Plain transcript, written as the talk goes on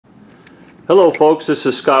Hello folks, this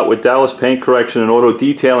is Scott with Dallas Paint Correction and Auto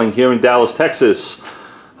Detailing here in Dallas, Texas.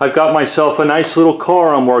 I've got myself a nice little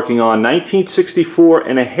car I'm working on, 1964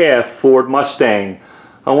 and a half Ford Mustang.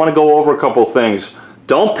 I want to go over a couple of things.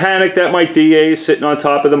 Don't panic that my DA is sitting on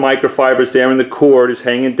top of the microfibers there and the cord is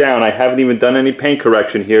hanging down. I haven't even done any paint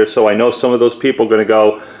correction here, so I know some of those people are going to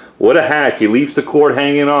go, what a hack, he leaves the cord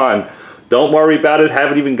hanging on. Don't worry about it,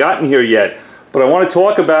 haven't even gotten here yet. But I want to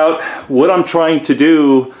talk about what I'm trying to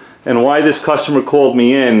do and why this customer called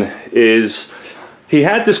me in. Is he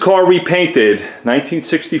had this car repainted,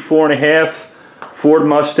 1964 and a half Ford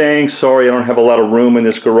Mustang. Sorry, I don't have a lot of room in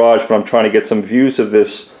this garage, but I'm trying to get some views of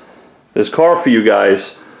this car for you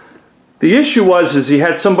guys. The issue was he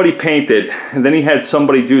had somebody paint it, and then he had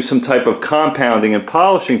somebody do some type of compounding and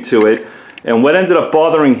polishing to it. And what ended up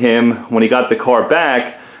bothering him when he got the car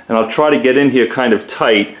back, and I'll try to get in here kind of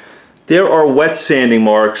tight, there are wet sanding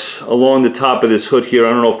marks along the top of this hood here. I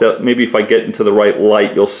don't know if that, maybe if I get into the right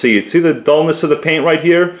light you'll see it. See the dullness of the paint right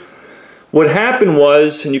here? What happened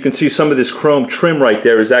was, and you can see some of this chrome trim right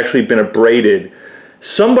there has actually been abraded.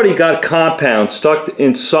 Somebody got compound stuck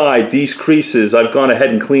inside these creases. I've gone ahead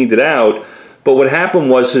and cleaned it out, but what happened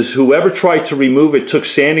was whoever tried to remove it took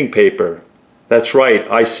sanding paper. That's right,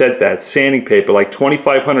 I said that, sanding paper, like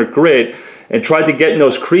 2500 grit, and tried to get in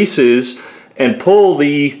those creases and pull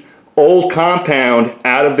the old compound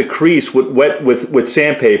out of the crease with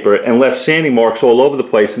sandpaper, and left sanding marks all over the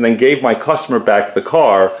place, and then gave my customer back the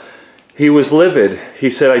car. He was livid. He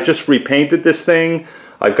said, I just repainted this thing.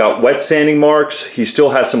 I've got wet sanding marks. He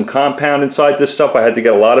still has some compound inside this stuff. I had to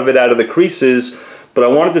get a lot of it out of the creases, but I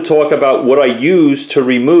wanted to talk about what I used to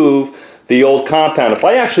remove the old compound. If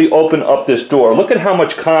I actually open up this door, look at how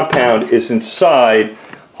much compound is inside.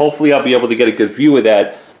 Hopefully I'll be able to get a good view of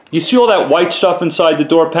that. You see all that white stuff inside the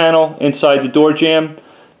door panel, inside the door jamb?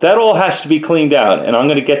 That all has to be cleaned out, and I'm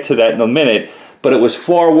going to get to that in a minute. But it was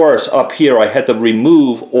far worse up here. I had to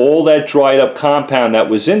remove all that dried up compound that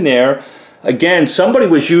was in there. Again, somebody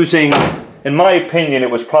was using, in my opinion,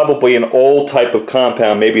 it was probably an old type of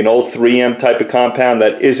compound, maybe an old 3M type of compound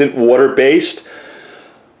that isn't water-based,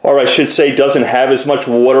 or I should say doesn't have as much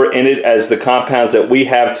water in it as the compounds that we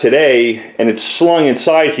have today, and it's slung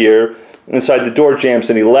inside here, inside the door jambs,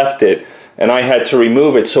 and he left it, and I had to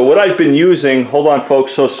remove it. So what I've been using, hold on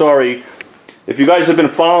folks, so sorry, if you guys have been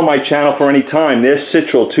following my channel for any time, there's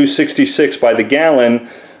Citral 266 by the gallon.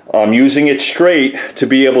 I'm using it straight to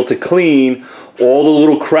be able to clean all the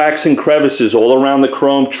little cracks and crevices all around the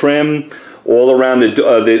chrome trim, all around the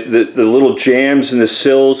little jambs and the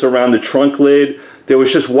sills around the trunk lid. There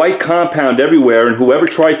was just white compound everywhere, and whoever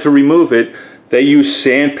tried to remove it, they used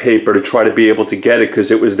sandpaper to try to be able to get it because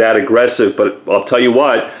it was that aggressive. But I'll tell you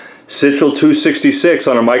what, Citral 266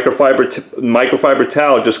 on a microfiber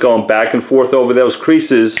towel, just going back and forth over those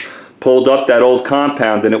creases, pulled up that old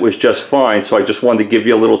compound, and it was just fine. So I just wanted to give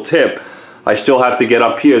you a little tip. I still have to get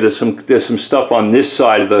up here. There's some stuff on this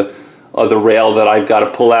side of the rail that I've got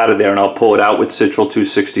to pull out of there, and I'll pull it out with Citral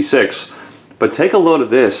 266. But take a look at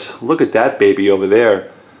this. Look at that baby over there.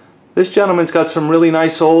 This gentleman's got some really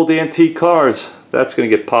nice old antique cars. That's going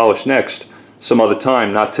to get polished next, some other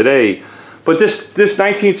time, not today. But this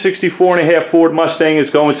 1964 and a half Ford Mustang is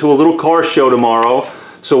going to a little car show tomorrow.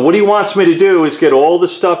 So what he wants me to do is get all the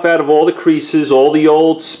stuff out of all the creases, all the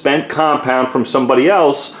old spent compound from somebody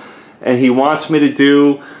else, and he wants me to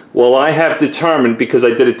do, well, I have determined, because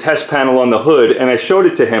I did a test panel on the hood, and I showed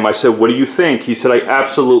it to him. I said, what do you think? He said, I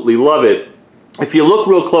absolutely love it. If you look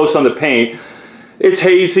real close on the paint, it's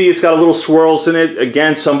hazy, it's got a little swirls in it.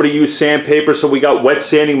 Again, somebody used sandpaper, so we got wet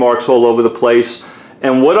sanding marks all over the place.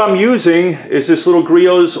 And what I'm using is this little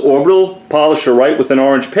Griot's orbital polisher, right, with an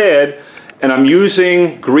orange pad. And I'm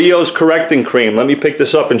using Griot's correcting cream. Let me pick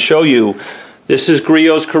this up and show you. This is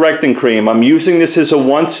Griot's correcting cream. I'm using this as a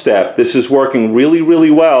one-step. This is working really,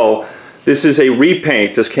 really well. This is a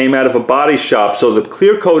repaint. This came out of a body shop, so the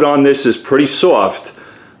clear coat on this is pretty soft.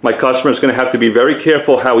 My customer is going to have to be very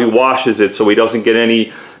careful how he washes it so he doesn't get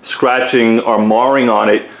any scratching or marring on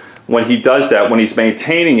it when he does that, when he's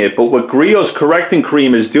maintaining it. But what Griot's correcting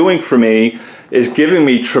cream is doing for me is giving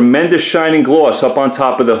me tremendous shining gloss up on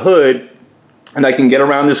top of the hood, and I can get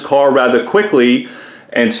around this car rather quickly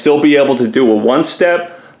and still be able to do a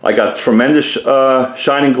one-step. I got tremendous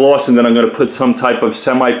shining gloss, and then I'm going to put some type of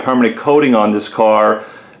semi-permanent coating on this car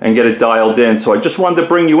and get it dialed in. So I just wanted to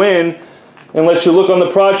bring you in and let you look on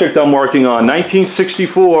the project I'm working on.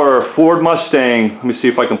 1964 Ford Mustang. Let me see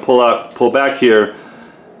if I can pull back here.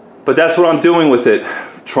 But that's what I'm doing with it.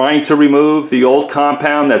 Trying to remove the old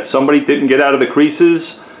compound that somebody didn't get out of the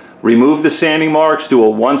creases, remove the sanding marks, do a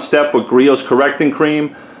one-step with Griot's correcting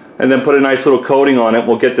cream. and then put a nice little coating on it.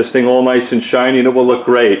 We'll get this thing all nice and shiny and it will look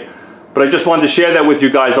great. But I just wanted to share that with you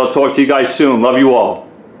guys. I'll talk to you guys soon. Love you all.